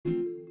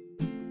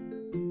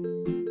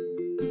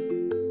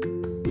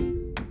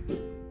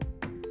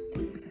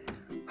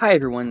Hi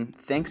everyone,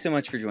 thanks so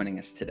much for joining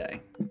us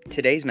today.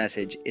 Today's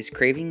message is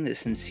Craving the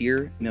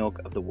Sincere Milk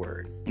of the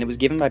Word, and it was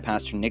given by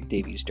Pastor Nick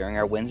Davies during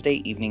our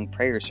Wednesday evening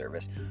prayer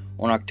service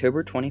on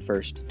October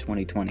 21st,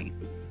 2020.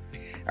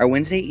 Our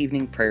Wednesday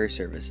evening prayer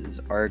services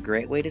are a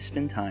great way to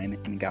spend time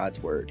in God's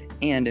Word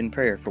and in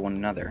prayer for one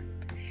another.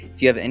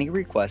 If you have any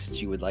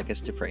requests you would like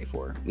us to pray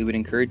for, we would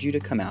encourage you to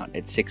come out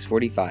at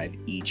 6:45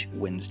 each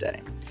Wednesday.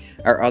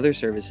 Our other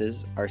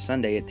services are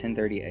Sunday at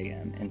 10:30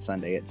 a.m. and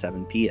Sunday at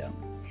 7 p.m.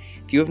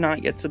 If you have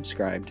not yet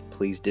subscribed,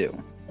 please do.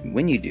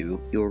 When you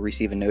do, you will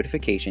receive a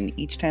notification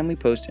each time we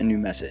post a new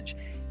message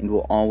and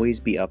will always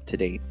be up to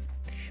date.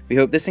 We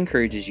hope this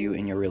encourages you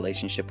in your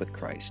relationship with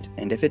Christ,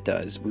 and if it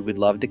does, we would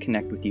love to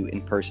connect with you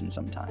in person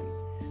sometime.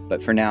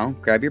 But for now,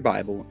 grab your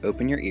Bible,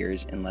 open your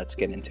ears, and let's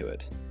get into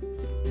it.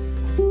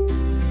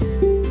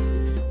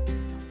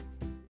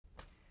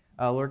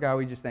 Lord God,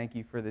 we just thank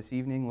you for this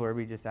evening. Lord,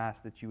 we just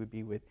ask that you would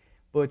be with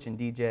Butch and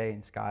DJ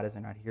and Scott as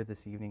they're not here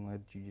this evening.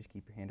 Lord, that you just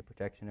keep your hand of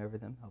protection over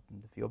them, help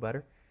them to feel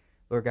better.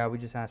 Lord God, we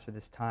just ask for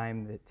this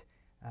time that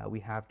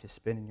we have to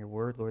spend in your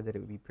word, Lord, that it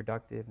would be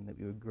productive and that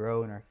we would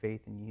grow in our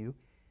faith in you.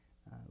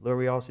 Lord,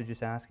 we also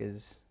just ask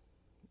as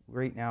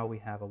right now we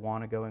have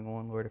Awana going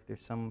on, Lord, if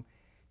there's some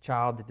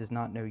child that does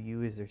not know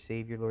you as their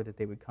Savior, Lord, that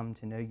they would come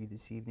to know you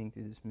this evening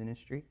through this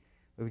ministry.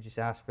 Lord, we just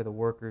ask for the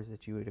workers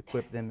that you would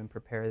equip them and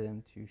prepare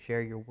them to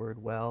share your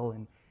word well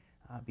and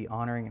be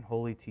honoring and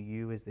holy to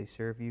you as they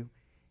serve you.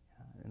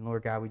 And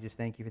Lord God, we just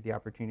thank you for the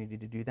opportunity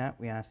to do that.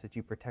 We ask that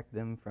you protect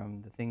them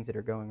from the things that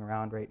are going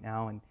around right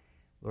now. And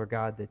Lord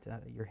God, that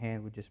your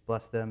hand would just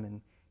bless them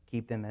and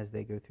keep them as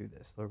they go through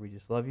this. Lord, we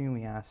just love you and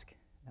we ask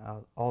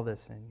all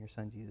this in your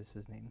Son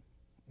Jesus' name.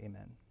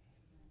 Amen.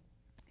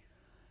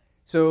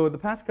 So the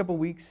past couple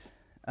weeks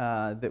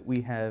that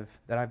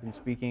I've been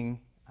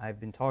speaking, I've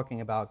been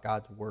talking about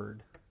God's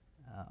Word.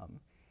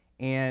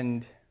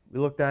 And we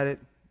looked at it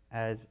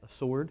as a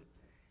sword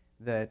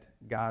that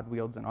God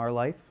wields in our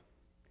life,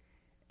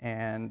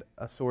 and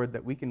a sword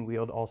that we can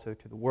wield also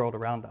to the world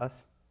around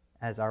us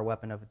as our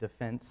weapon of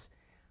defense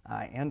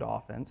and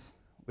offense.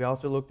 We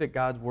also looked at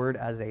God's Word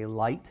as a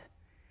light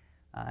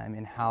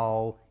and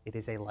how it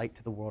is a light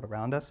to the world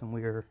around us, and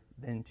we are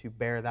then to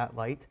bear that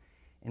light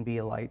and be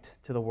a light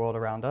to the world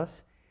around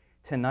us.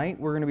 Tonight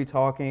we're going to be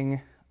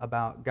talking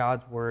about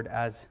God's Word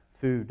as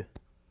food.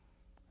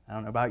 I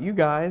don't know about you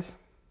guys,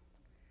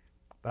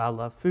 but I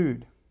love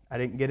food. I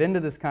didn't get into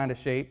this kind of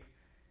shape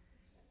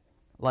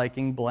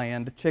liking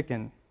bland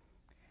chicken.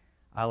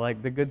 I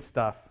like the good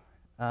stuff.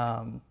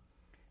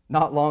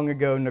 Not long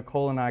ago,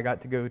 Nicole and I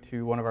got to go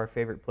to one of our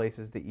favorite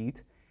places to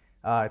eat.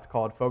 It's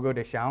called Fogo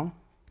de Chão.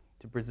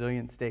 It's a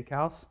Brazilian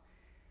steakhouse.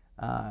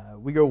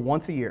 We go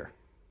once a year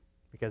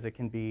because it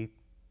can be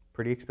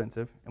pretty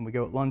expensive, and we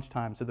go at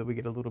lunchtime so that we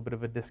get a little bit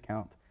of a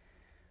discount.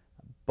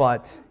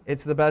 But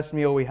it's the best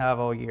meal we have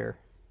all year.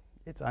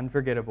 It's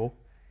unforgettable.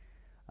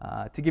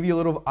 To give you a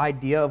little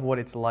idea of what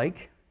it's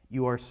like,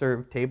 you are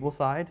served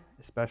tableside,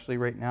 especially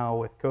right now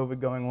with COVID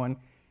going on.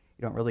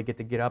 You don't really get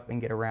to get up and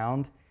get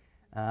around.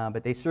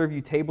 But they serve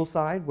you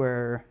tableside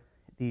where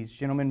these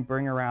gentlemen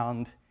bring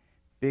around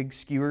big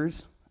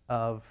skewers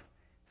of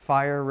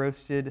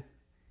fire-roasted,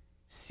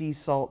 sea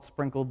salt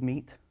sprinkled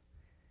meat.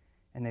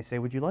 And they say,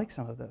 "Would you like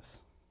some of this?"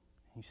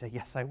 And you say,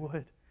 "Yes, I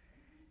would."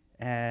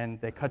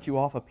 And they cut you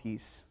off a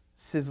piece,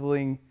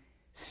 sizzling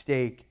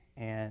steak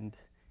and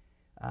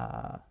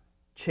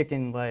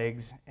chicken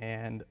legs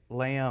and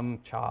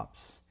lamb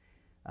chops,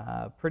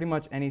 pretty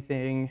much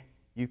anything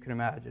you can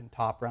imagine,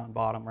 top round,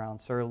 bottom round,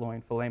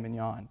 sirloin, filet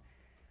mignon.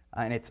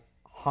 And it's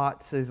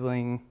hot,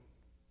 sizzling,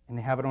 and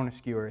they have it on a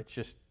skewer. It's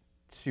just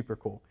super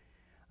cool.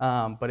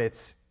 But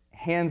it's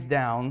hands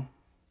down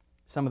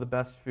some of the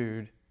best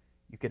food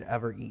you could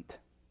ever eat.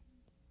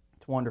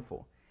 It's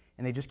wonderful.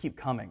 And they just keep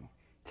coming.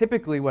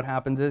 Typically what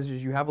happens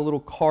is you have a little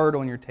card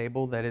on your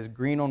table that is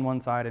green on one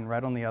side and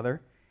red on the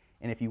other.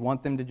 And if you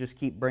want them to just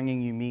keep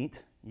bringing you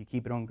meat, you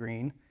keep it on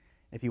green.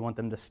 If you want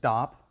them to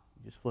stop,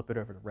 you just flip it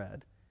over to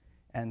red,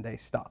 and they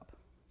stop.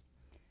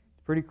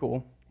 It's pretty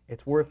cool.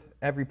 It's worth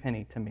every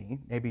penny to me.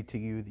 Maybe to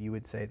you, you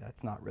would say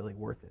that's not really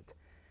worth it.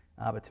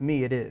 But to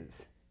me, it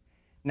is.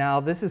 Now,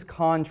 this is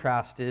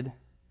contrasted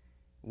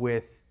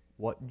with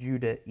what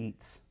Judah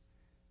eats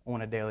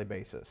on a daily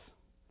basis.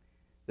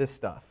 This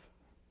stuff.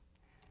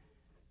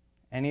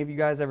 Any of you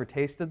guys ever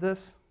tasted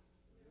this?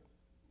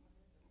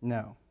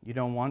 No, you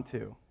don't want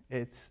to.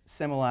 It's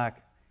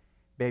Similac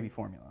baby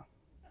formula.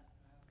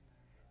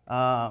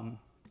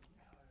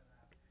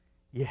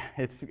 Yeah,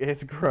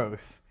 it's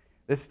gross.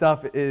 This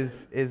stuff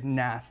is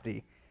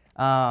nasty,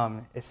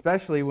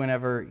 especially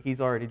whenever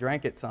he's already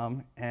drank it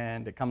some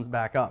and it comes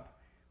back up,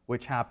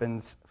 which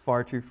happens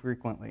far too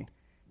frequently.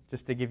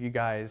 Just to give you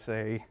guys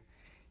a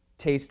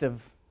taste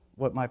of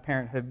what my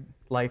parenthood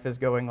life is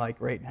going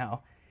like right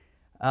now.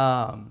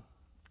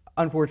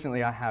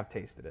 Unfortunately, I have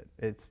tasted it.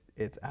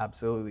 It's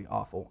absolutely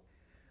awful.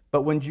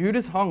 But when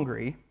Judah's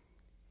hungry,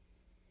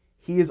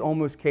 he is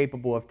almost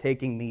capable of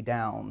taking me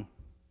down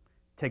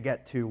to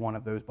get to one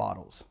of those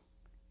bottles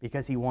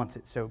because he wants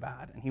it so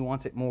bad, and he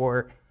wants it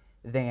more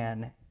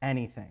than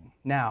anything.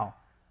 Now,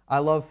 I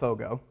love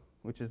Fogo,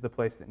 which is the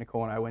place that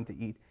Nicole and I went to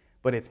eat,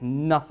 but it's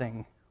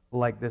nothing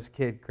like this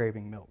kid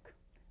craving milk.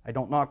 I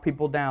don't knock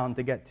people down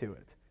to get to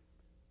it.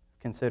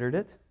 Considered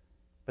it,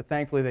 but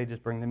thankfully they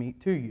just bring the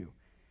meat to you,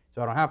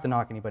 so I don't have to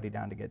knock anybody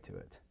down to get to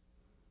it.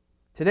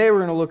 Today we're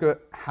going to look at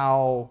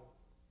how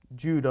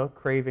Judah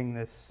craving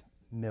this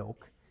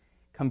milk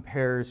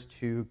compares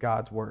to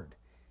God's word.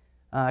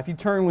 If you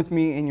turn with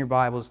me in your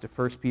Bibles to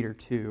 1 Peter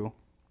 2,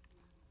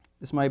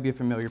 this might be a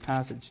familiar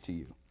passage to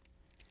you.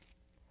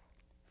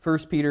 1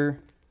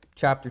 Peter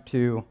chapter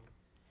 2,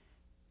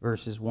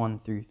 verses 1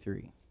 through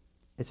 3.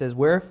 It says,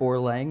 "Wherefore,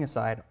 laying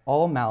aside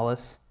all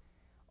malice,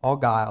 all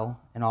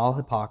guile, and all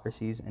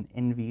hypocrisies, and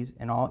envies,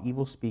 and all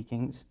evil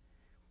speakings,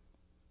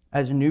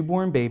 as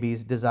newborn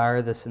babies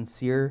desire the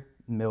sincere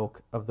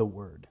milk of the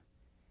word,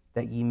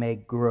 that ye may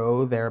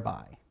grow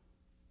thereby,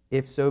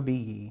 if so be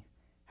ye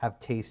have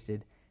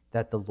tasted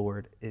that the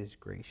Lord is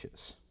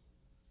gracious."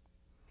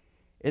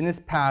 In this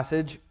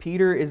passage,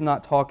 Peter is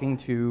not talking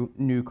to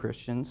new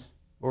Christians,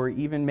 or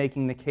even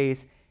making the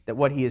case that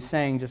what he is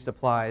saying just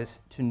applies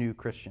to new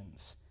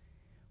Christians.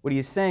 What he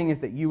is saying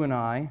is that you and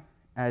I,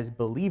 as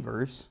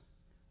believers,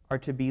 are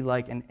to be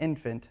like an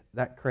infant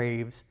that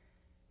craves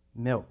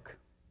milk.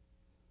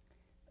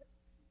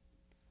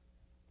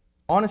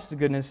 Honest to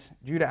goodness,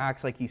 Judah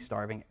acts like he's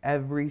starving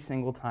every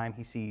single time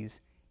he sees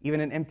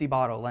even an empty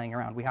bottle laying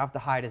around. We have to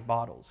hide his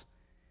bottles,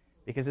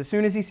 because as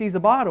soon as he sees a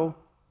bottle,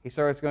 he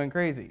starts going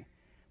crazy.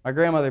 My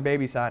grandmother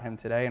babysat him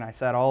today, and I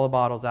set all the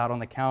bottles out on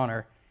the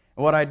counter.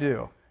 And what I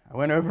do, I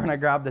went over and I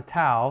grabbed a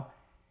towel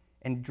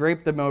and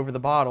draped them over the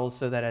bottles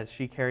so that as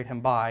she carried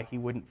him by, he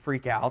wouldn't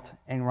freak out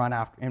and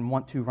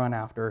want to run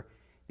after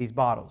these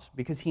bottles.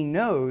 Because he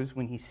knows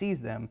when he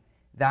sees them,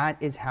 that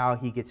is how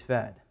he gets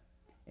fed.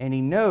 And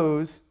he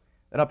knows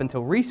that up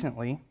until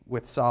recently,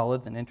 with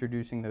solids and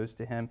introducing those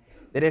to him,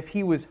 that if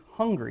he was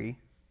hungry,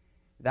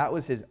 that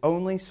was his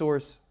only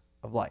source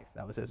of life.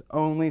 That was his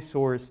only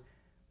source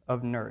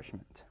of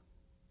nourishment.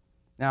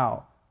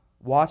 Now,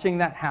 watching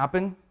that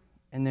happen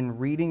and then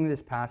reading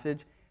this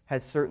passage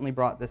has certainly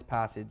brought this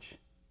passage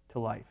to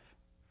life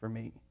for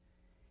me.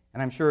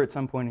 And I'm sure at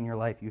some point in your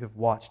life you have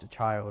watched a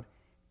child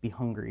be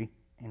hungry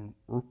and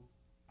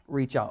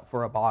reach out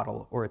for a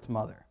bottle or its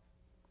mother.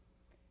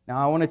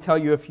 Now, I want to tell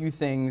you a few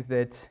things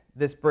that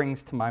this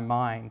brings to my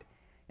mind,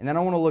 and then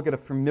I want to look at a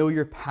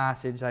familiar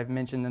passage I've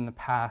mentioned in the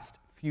past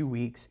few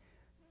weeks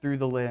through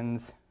the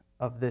lens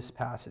of this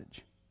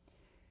passage.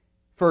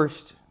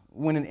 First,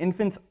 when an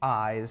infant's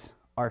eyes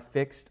are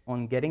fixed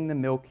on getting the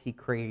milk he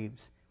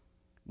craves,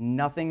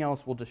 nothing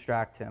else will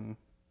distract him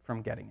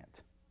from getting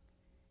it.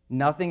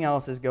 Nothing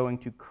else is going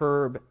to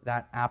curb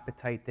that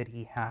appetite that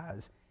he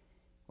has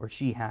or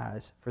she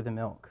has for the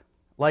milk.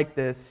 Like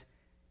this,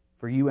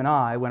 for you and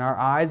I, when our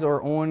eyes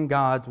are on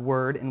God's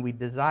word and we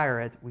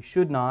desire it, we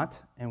should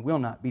not and will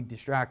not be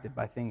distracted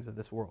by things of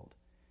this world.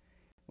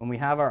 When we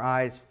have our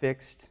eyes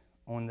fixed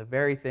on the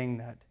very thing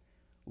that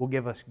will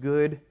give us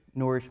good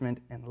nourishment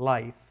and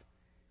life,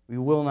 we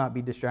will not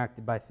be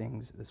distracted by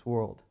things of this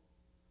world.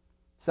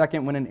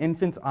 Second, when an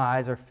infant's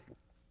eyes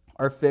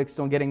are fixed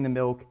on getting the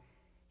milk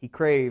he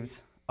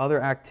craves,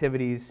 other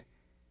activities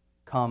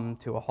come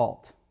to a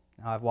halt.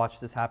 Now, I've watched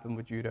this happen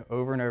with Judah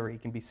over and over. He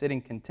can be sitting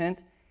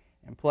content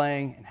and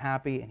playing and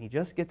happy, and he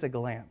just gets a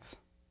glance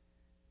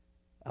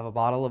of a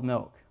bottle of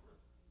milk,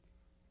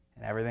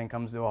 and everything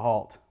comes to a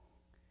halt.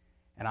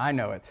 And I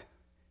know it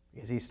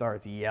because he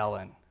starts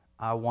yelling,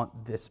 "I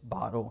want this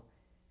bottle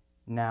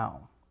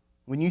now."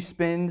 When you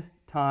spend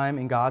time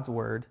in God's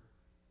word,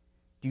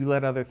 do you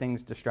let other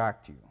things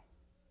distract you?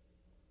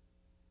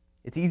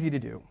 It's easy to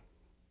do.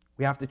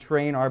 We have to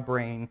train our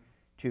brain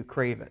to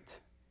crave it.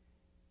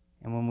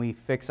 And when we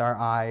fix our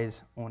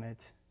eyes on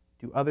it,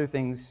 do other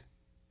things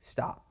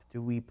stop?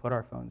 Do we put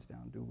our phones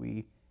down? Do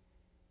we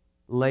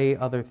lay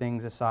other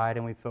things aside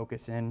and we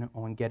focus in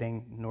on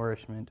getting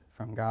nourishment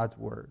from God's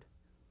word?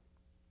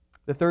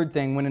 The third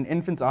thing, when an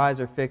infant's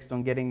eyes are fixed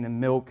on getting the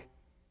milk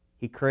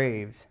he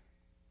craves,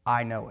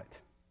 I know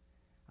it.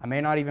 I may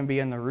not even be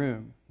in the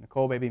room.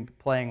 Nicole may be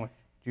playing with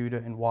Judah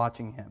and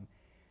watching him.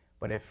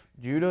 But if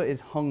Judah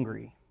is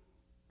hungry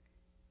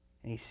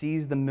and he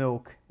sees the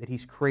milk that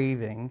he's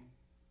craving,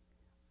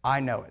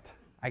 I know it.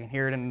 I can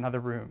hear it in another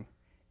room.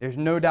 There's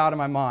no doubt in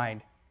my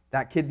mind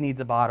that kid needs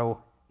a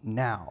bottle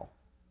now.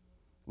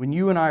 When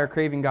you and I are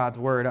craving God's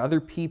word,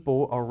 other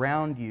people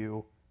around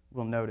you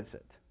will notice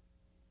it.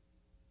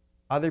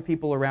 Other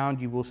people around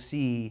you will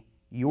see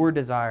your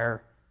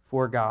desire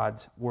for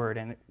God's word,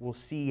 and will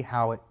see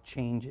how it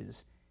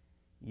changes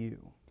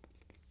you.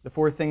 The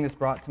fourth thing that's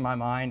brought to my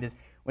mind is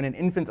when an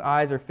infant's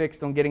eyes are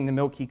fixed on getting the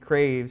milk he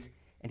craves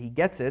and he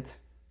gets it,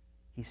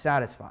 he's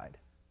satisfied.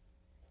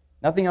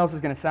 Nothing else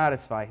is going to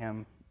satisfy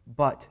him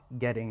but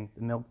getting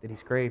the milk that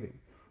he's craving.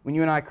 When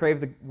you and I crave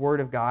the word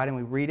of God and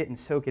we read it and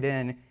soak it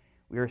in,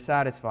 we are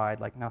satisfied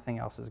like nothing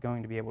else is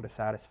going to be able to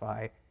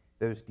satisfy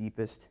those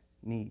deepest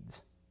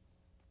needs.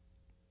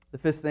 The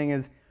fifth thing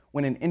is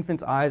when an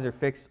infant's eyes are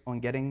fixed on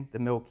getting the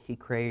milk he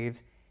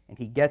craves and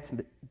he gets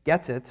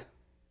it,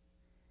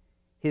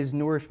 his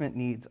nourishment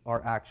needs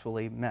are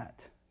actually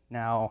met.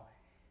 Now,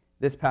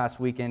 this past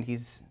weekend,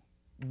 he's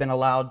been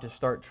allowed to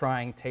start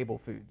trying table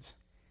foods.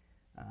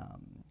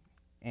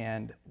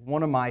 And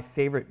one of my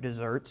favorite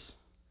desserts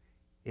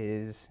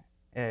is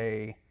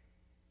a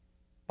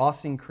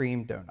Boston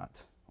cream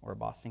donut or a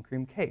Boston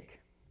cream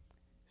cake.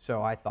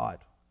 So I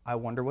thought, I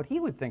wonder what he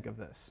would think of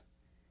this.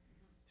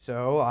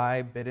 So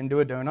I bit into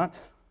a donut,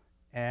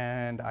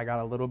 and I got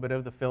a little bit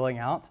of the filling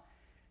out.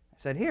 I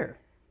said, here,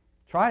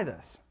 try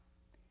this.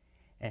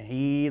 And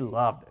he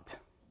loved it,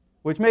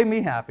 which made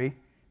me happy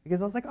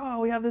because I was like, oh,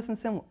 we have this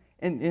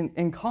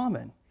in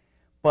common.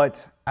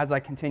 But as I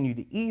continued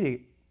to eat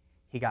it,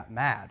 he got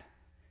mad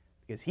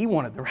because he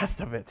wanted the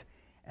rest of it,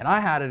 and I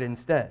had it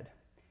instead.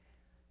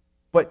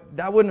 But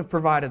that wouldn't have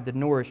provided the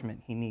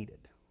nourishment he needed.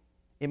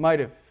 It might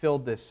have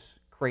filled this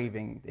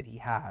craving that he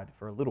had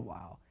for a little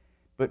while,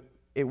 but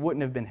it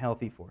wouldn't have been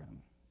healthy for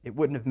him. It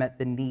wouldn't have met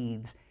the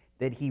needs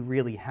that he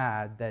really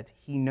had, that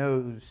he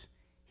knows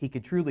he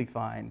could truly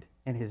find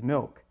in his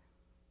milk.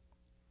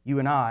 You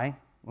and I,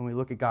 when we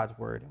look at God's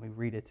word and we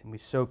read it and we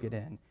soak it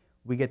in,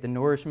 we get the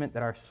nourishment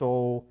that our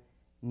soul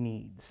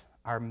needs.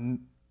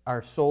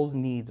 Our soul's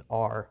needs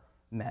are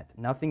met.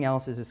 Nothing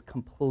else is as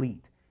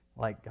complete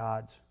like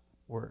God's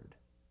word.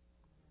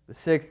 The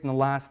sixth and the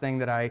last thing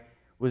that I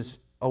was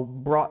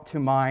brought to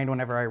mind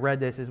whenever I read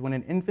this is when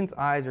an infant's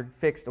eyes are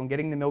fixed on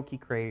getting the milk he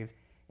craves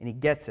and he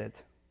gets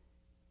it,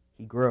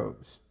 he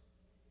grows.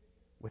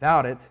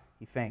 Without it,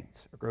 he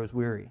faints or grows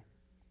weary.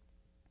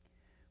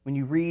 When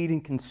you read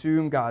and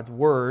consume God's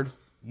word,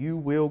 you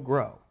will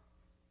grow.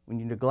 When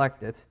you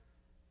neglect it,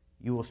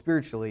 you will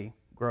spiritually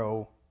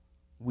grow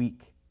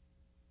weak.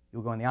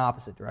 You'll go in the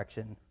opposite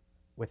direction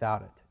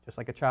without it. Just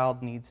like a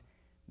child needs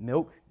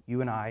milk,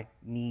 you and I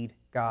need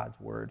God's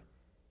word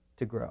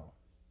to grow.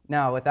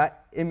 Now, with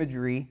that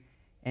imagery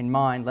in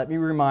mind, let me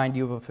remind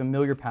you of a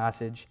familiar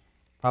passage,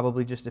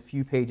 probably just a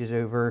few pages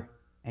over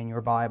in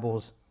your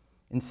Bibles,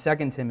 in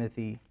 2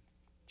 Timothy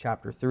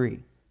chapter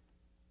 3.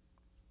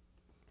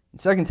 In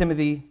 2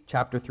 Timothy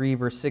chapter 3,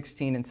 verse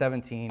 16 and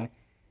 17,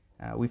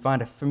 we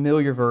find a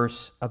familiar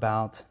verse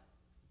about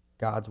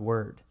God's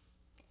word.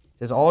 It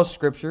says, all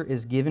Scripture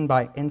is given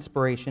by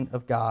inspiration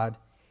of God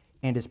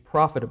and is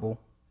profitable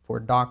for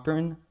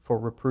doctrine, for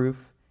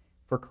reproof,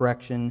 for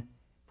correction,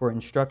 for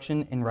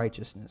instruction in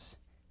righteousness,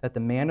 that the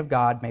man of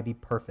God may be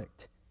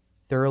perfect,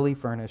 thoroughly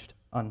furnished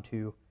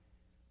unto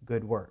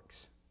good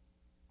works.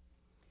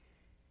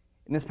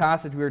 In this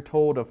passage, we are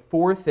told of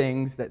 4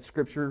 things that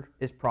Scripture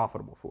is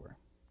profitable for.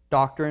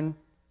 Doctrine,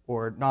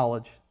 or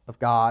knowledge of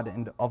God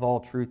and of all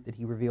truth that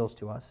he reveals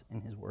to us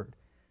in his word.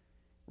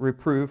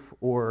 Reproof,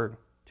 or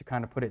to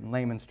kind of put it in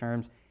layman's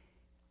terms,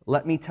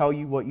 let me tell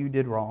you what you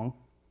did wrong.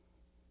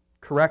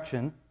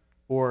 Correction,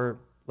 or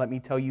let me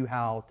tell you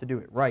how to do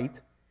it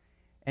right.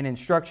 And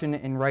instruction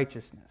in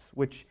righteousness,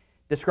 which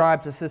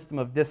describes a system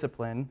of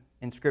discipline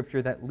in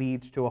Scripture that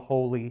leads to a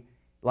holy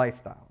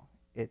lifestyle.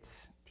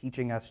 It's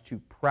teaching us to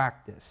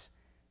practice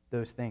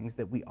those things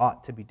that we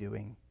ought to be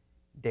doing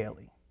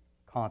daily,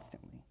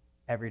 constantly,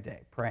 every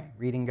day, praying,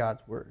 reading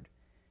God's word.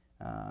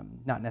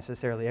 Not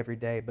necessarily every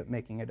day, but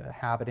making it a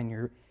habit in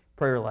your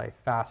prayer life,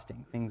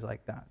 fasting, things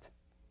like that.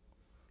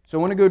 So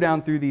I want to go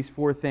down through these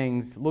 4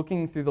 things,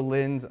 looking through the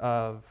lens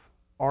of,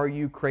 are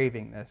you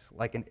craving this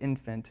like an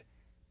infant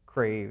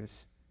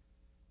craves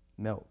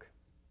milk?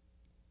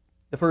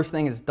 The first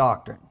thing is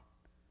doctrine.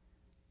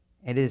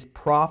 It is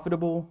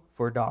profitable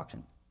for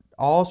doctrine.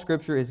 All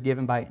Scripture is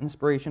given by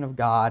inspiration of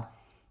God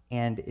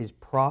and is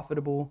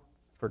profitable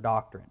for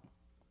doctrine.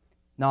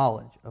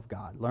 Knowledge of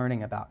God,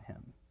 learning about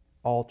him,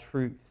 all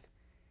truth.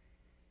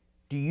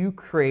 Do you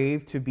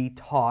crave to be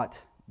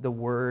taught the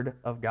Word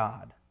of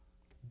God?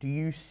 Do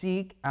you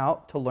seek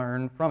out to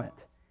learn from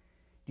it?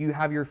 Do you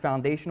have your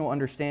foundational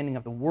understanding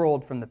of the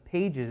world from the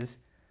pages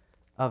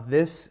of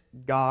this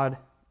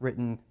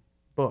God-written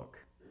book?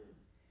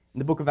 In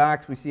the book of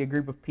Acts, we see a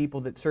group of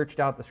people that searched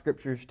out the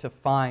Scriptures to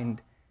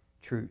find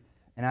truth.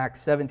 In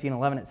Acts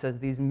 17:11, it says,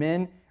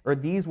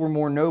 these were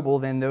more noble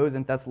than those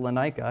in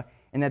Thessalonica,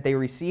 in that they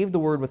received the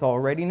word with all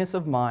readiness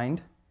of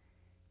mind,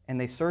 and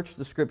they searched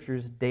the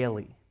Scriptures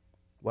daily,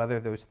 whether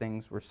those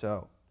things were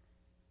so.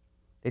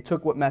 They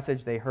took what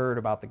message they heard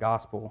about the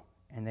gospel,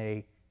 and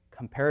they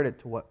compared it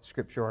to what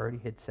Scripture already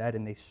had said,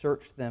 and they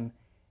searched them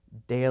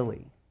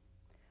daily.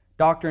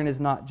 Doctrine is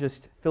not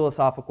just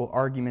philosophical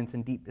arguments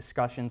and deep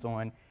discussions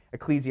on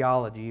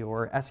ecclesiology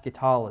or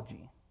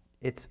eschatology.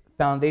 It's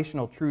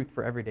foundational truth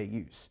for everyday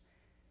use.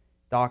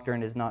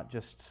 Doctrine is not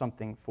just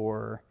something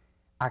for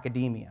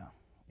academia.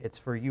 It's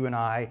for you and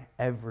I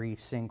every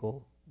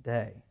single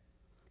day.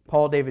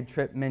 Paul David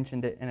Tripp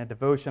mentioned it in a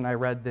devotion I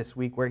read this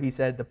week where he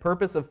said, the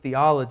purpose of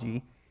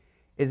theology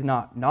is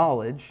not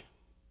knowledge,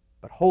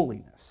 but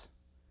holiness.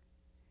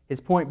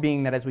 His point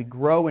being that as we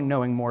grow in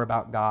knowing more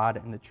about God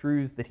and the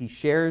truths that he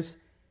shares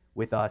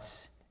with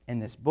us in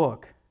this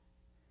book,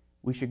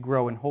 we should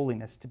grow in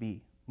holiness to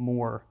be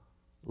more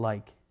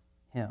like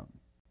him.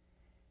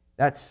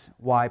 That's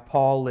why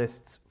Paul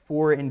lists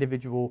 4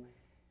 individual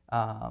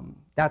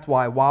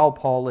while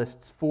Paul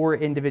lists 4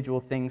 individual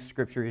things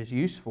Scripture is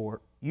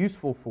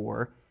useful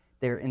for,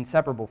 they're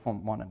inseparable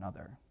from one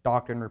another.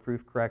 Doctrine,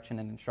 reproof, correction,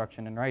 and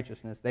instruction in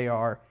righteousness, they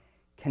are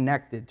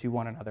connected to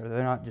one another.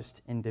 They're not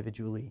just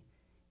individually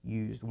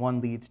used. One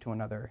leads to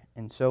another,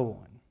 and so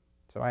on.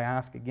 So I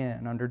ask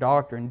again, under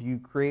doctrine, do you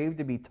crave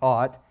to be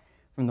taught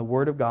from the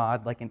Word of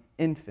God like an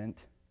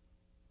infant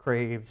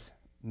craves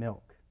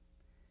milk?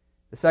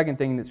 The second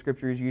thing that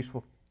Scripture is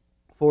useful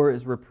for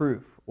is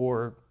reproof,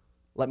 or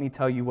let me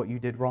tell you what you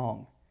did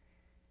wrong.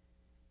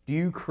 Do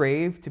you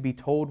crave to be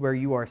told where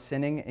you are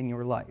sinning in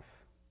your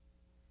life?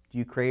 Do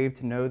you crave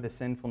to know the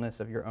sinfulness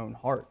of your own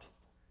heart?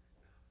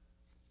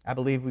 I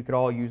believe we could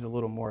all use a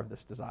little more of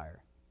this desire.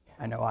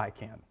 I know I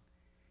can.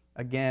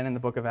 Again, in the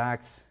book of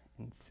Acts,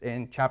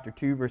 in chapter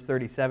 2, verse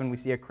 37, we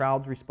see a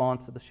crowd's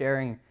response to the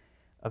sharing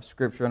of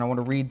Scripture, and I want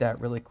to read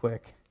that really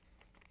quick.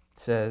 It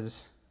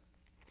says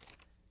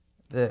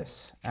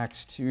this,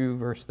 Acts 2,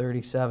 verse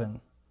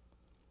 37.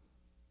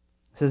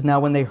 It says, "Now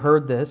when they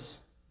heard this,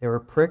 they were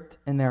pricked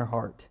in their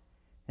heart,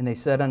 and they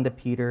said unto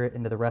Peter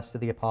and to the rest of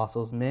the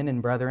apostles, Men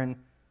and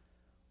brethren,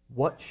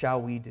 what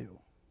shall we do?"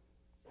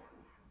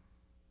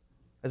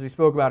 As we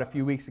spoke about a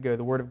few weeks ago,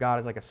 the Word of God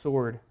is like a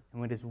sword,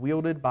 and when it is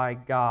wielded by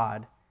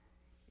God,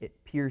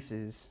 it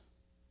pierces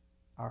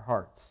our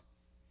hearts.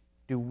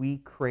 Do we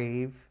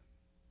crave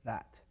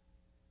that?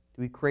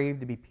 Do we crave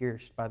to be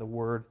pierced by the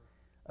Word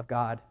of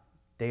God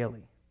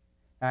daily?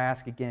 I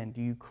ask again,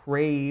 do you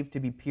crave to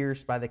be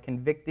pierced by the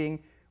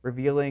convicting,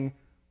 revealing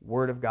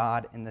Word of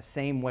God in the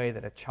same way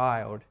that a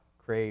child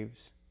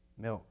craves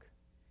milk?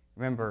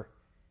 Remember,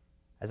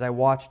 as I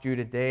watch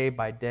Judah day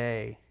by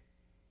day,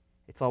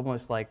 it's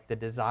almost like the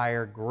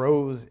desire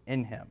grows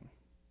in him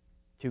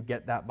to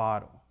get that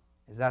bottle.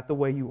 Is that the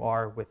way you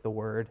are with the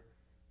Word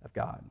of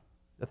God?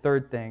 The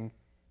third thing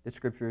that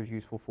Scripture is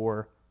useful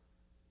for,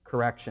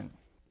 correction.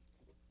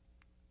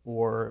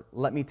 Or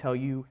let me tell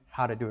you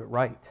how to do it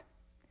right.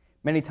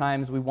 Many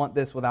times we want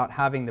this without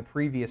having the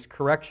previous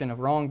correction of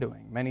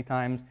wrongdoing. Many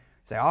times we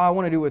say, I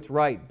want to do what's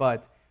right,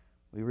 but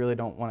we really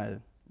don't want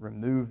to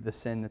remove the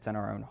sin that's in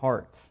our own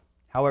hearts.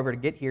 However, to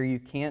get here, you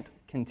can't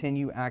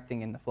continue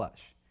acting in the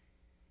flesh.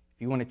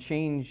 If you want to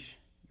change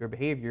your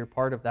behavior,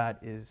 part of that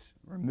is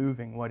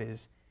removing what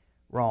is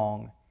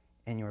wrong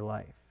in your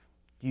life.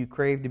 Do you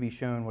crave to be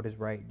shown what is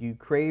right? Do you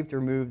crave to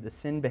remove the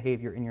sin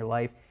behavior in your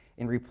life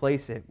and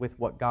replace it with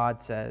what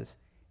God says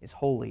is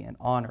holy and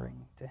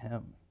honoring to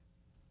Him?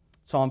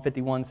 Psalm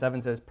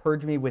 51:7 says,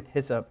 "Purge me with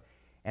hyssop,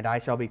 and I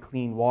shall be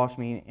clean. Wash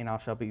me, and I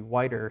shall be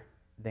whiter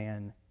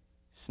than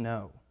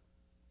snow."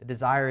 The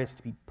desire is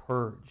to be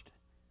purged.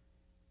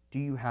 Do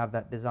you have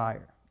that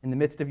desire? In the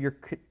midst of your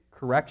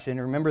correction,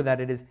 remember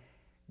that it is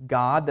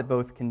God that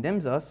both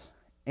condemns us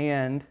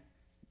and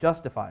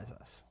justifies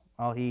us.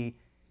 While He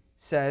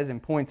says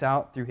and points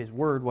out through His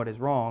Word what is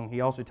wrong, He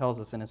also tells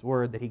us in His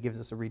Word that He gives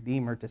us a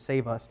Redeemer to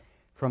save us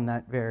from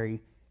that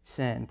very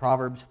sin.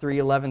 Proverbs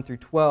 3:11 through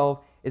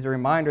 12 is a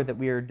reminder that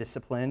we are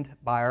disciplined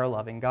by our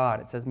loving God.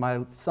 It says,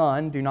 "My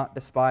son, do not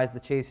despise the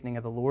chastening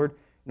of the Lord,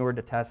 nor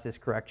detest His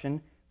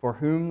correction. For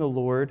whom the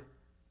Lord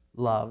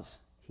loves,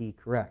 He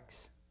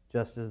corrects,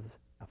 just as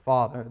a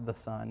father the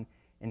son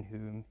in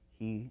whom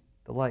He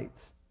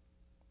delights."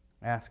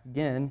 I ask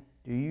again,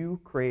 do you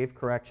crave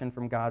correction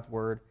from God's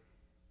Word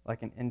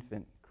like an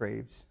infant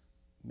craves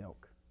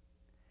milk?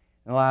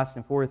 And the last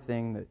and fourth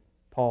thing that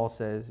Paul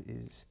says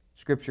is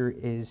Scripture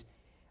is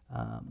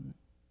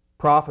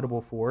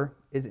profitable for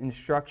is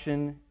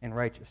instruction in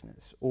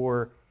righteousness,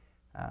 or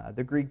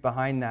the Greek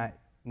behind that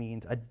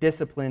means a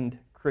disciplined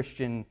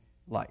Christian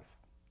life.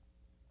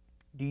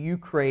 Do you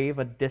crave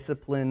a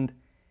disciplined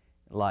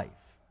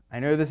life? I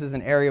know this is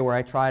an area where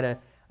I try to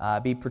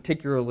be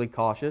particularly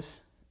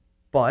cautious,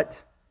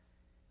 but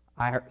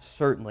I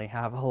certainly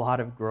have a lot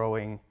of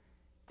growing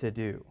to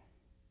do.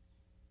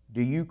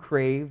 Do you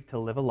crave to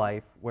live a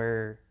life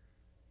where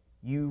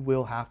you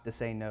will have to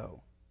say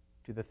no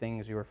to the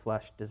things your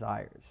flesh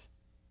desires,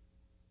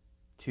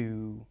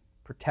 to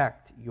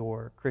protect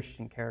your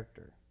Christian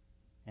character,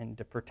 and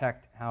to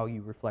protect how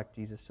you reflect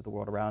Jesus to the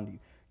world around you?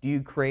 Do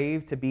you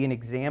crave to be an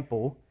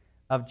example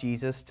of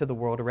Jesus to the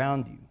world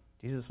around you?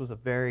 Jesus was a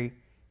very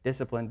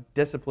disciplined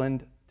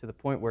to the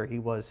point where He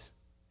was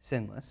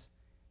sinless.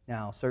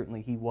 Now,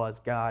 certainly He was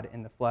God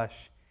in the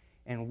flesh,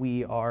 and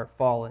we are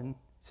fallen,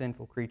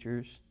 sinful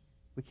creatures.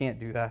 We can't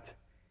do that,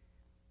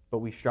 but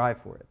we strive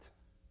for it.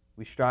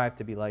 We strive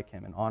to be like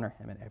Him and honor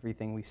Him in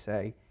everything we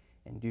say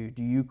and do.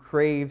 Do you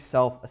crave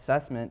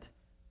self-assessment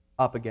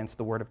up against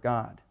the Word of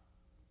God?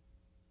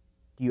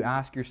 Do you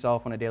ask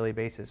yourself on a daily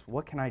basis,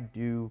 what can I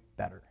do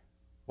better?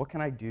 What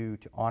can I do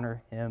to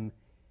honor Him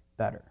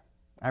better?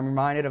 I'm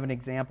reminded of an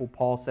example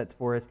Paul sets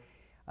for us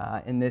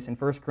in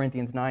 1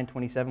 Corinthians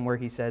 9:27, where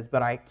he says,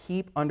 "But I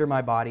keep under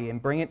my body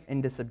and bring it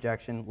into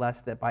subjection,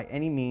 lest that by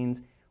any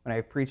means, when I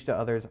have preached to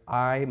others,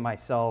 I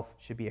myself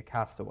should be a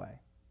castaway."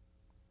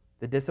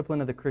 The discipline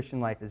of the Christian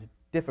life is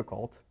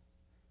difficult,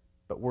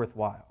 but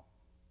worthwhile.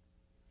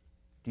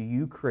 Do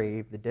you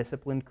crave the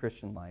disciplined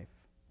Christian life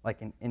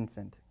like an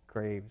infant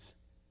craves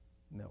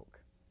milk?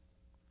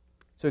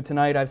 So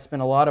tonight I've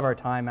spent a lot of our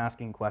time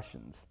asking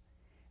questions.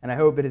 And I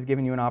hope it has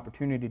given you an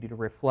opportunity to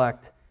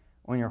reflect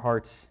on your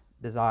heart's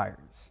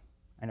desires.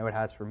 I know it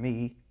has for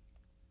me.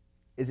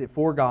 Is it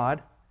for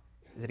God?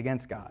 Is it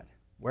against God?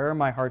 Where are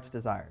my heart's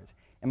desires?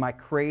 Am I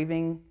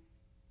craving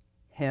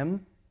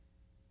Him,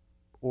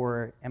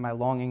 or am I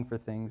longing for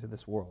things of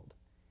this world?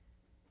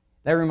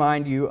 That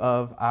remind you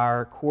of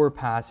our core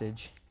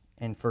passage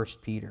in 1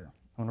 Peter.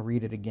 I want to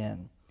read it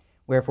again.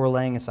 Wherefore,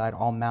 laying aside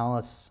all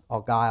malice,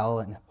 all guile,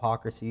 and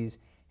hypocrisies,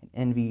 and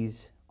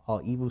envies,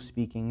 all evil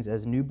speakings,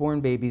 as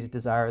newborn babies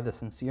desire the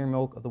sincere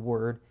milk of the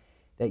word,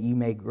 that you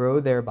may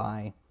grow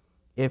thereby,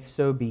 if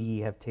so be ye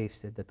have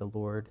tasted that the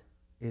Lord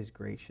is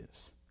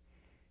gracious.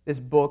 This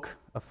book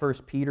of 1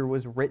 Peter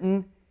was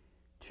written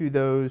to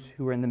those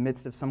who are in the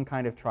midst of some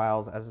kind of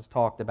trials, as is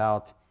talked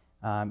about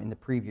in the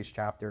previous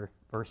chapter,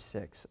 verse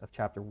 6 of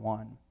chapter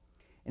 1.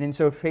 And in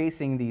so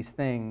facing these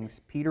things,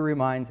 Peter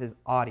reminds his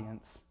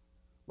audience,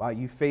 while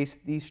you face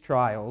these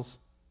trials,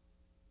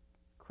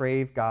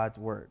 crave God's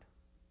word.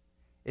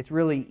 It's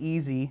really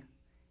easy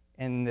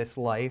in this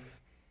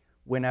life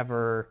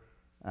whenever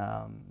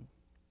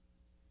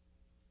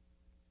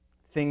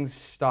things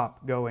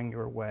stop going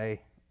your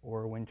way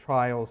or when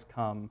trials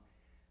come.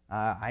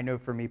 I know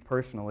for me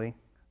personally,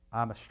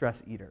 I'm a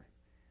stress eater.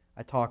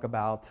 I talk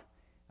about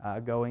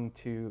going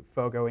to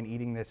Fogo and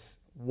eating this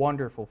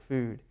wonderful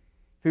food.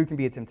 Food can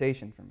be a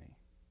temptation for me.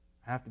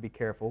 I have to be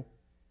careful.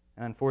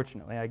 And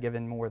unfortunately, I give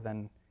in more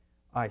than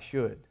I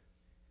should.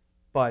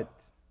 But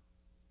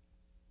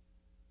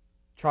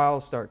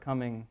trials start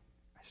coming.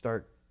 I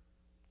start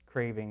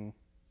craving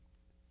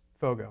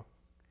Fogo.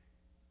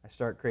 I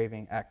start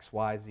craving X,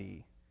 Y,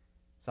 Z,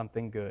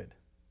 something good.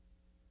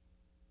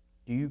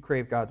 Do you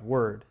crave God's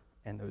word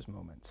in those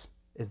moments?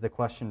 Is the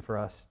question for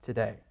us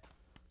today.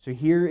 So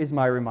here is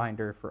my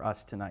reminder for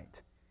us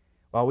tonight.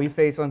 While we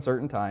face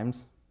uncertain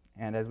times,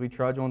 and as we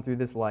trudge on through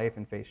this life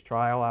and face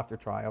trial after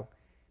trial,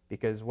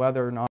 because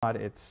whether or not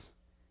it's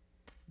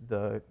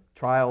the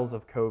trials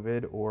of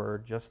COVID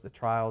or just the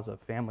trials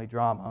of family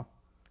drama,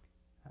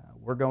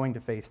 we're going to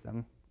face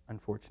them,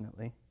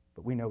 unfortunately,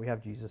 but we know we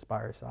have Jesus by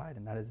our side,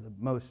 and that is the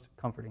most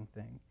comforting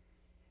thing.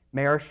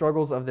 May our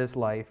struggles of this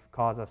life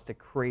cause us to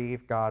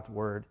crave God's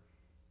word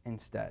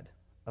instead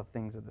of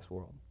things of this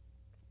world.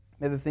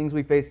 May the things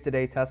we face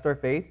today test our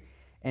faith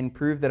and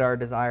prove that our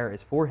desire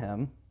is for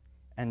Him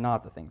and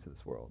not the things of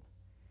this world.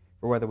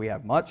 For whether we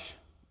have much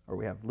or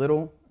we have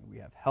little, or we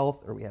have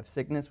health or we have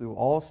sickness, we will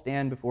all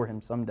stand before Him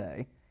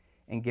someday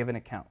and give an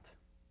account.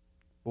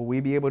 Will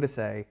we be able to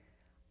say,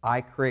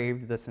 I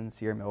craved the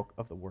sincere milk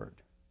of the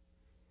word?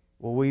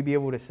 Will we be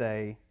able to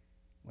say,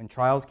 when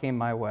trials came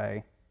my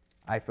way,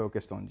 I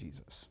focused on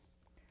Jesus?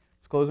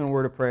 Let's close in a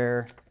word of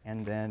prayer,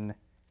 and then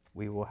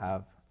we will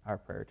have our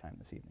prayer time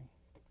this evening.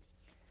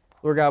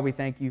 Lord God, we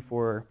thank you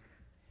for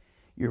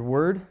your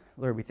word.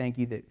 Lord, we thank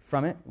you that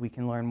from it we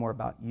can learn more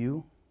about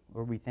you.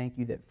 Lord, we thank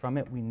you that from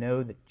it we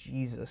know that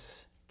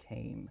Jesus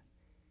came,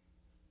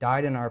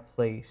 died in our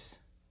place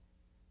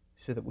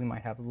so that we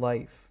might have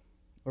life.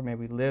 Lord, may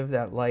we live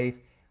that life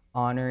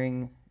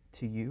honoring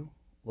to you.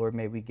 Lord,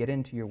 may we get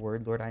into your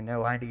word. Lord, I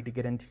know I need to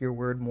get into your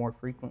word more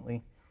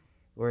frequently.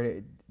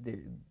 Lord,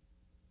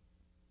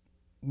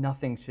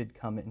 nothing should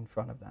come in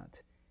front of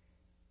that.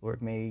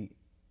 Lord, may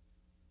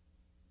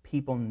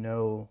people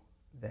know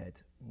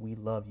that we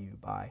love you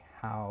by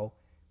how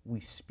we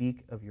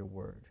speak of your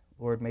word.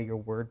 Lord, may your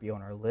word be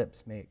on our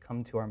lips. May it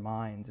come to our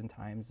minds in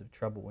times of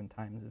trouble, in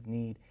times of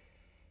need,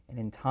 and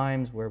in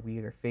times where we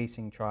are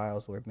facing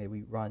trials. Lord, may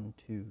we run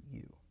to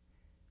you.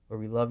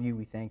 Lord, we love you.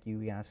 We thank you.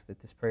 We ask that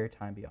this prayer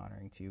time be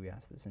honoring to you. We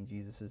ask this in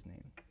Jesus'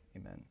 name.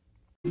 Amen.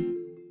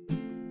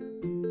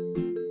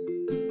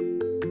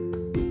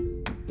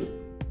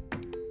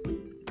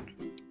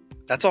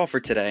 That's all for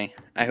today.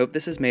 I hope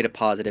this has made a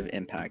positive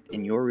impact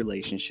in your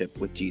relationship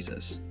with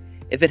Jesus.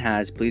 If it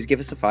has, please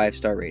give us a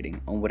 5-star rating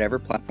on whatever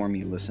platform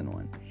you listen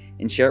on,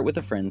 and share it with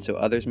a friend so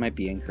others might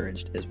be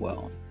encouraged as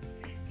well.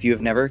 If you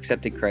have never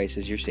accepted Christ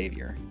as your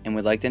Savior and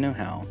would like to know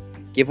how,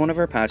 give one of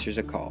our pastors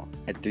a call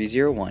at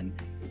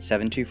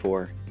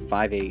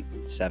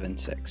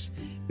 301-724-5876.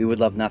 We would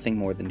love nothing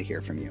more than to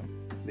hear from you.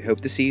 We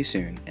hope to see you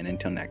soon, and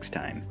until next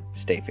time,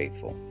 stay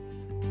faithful.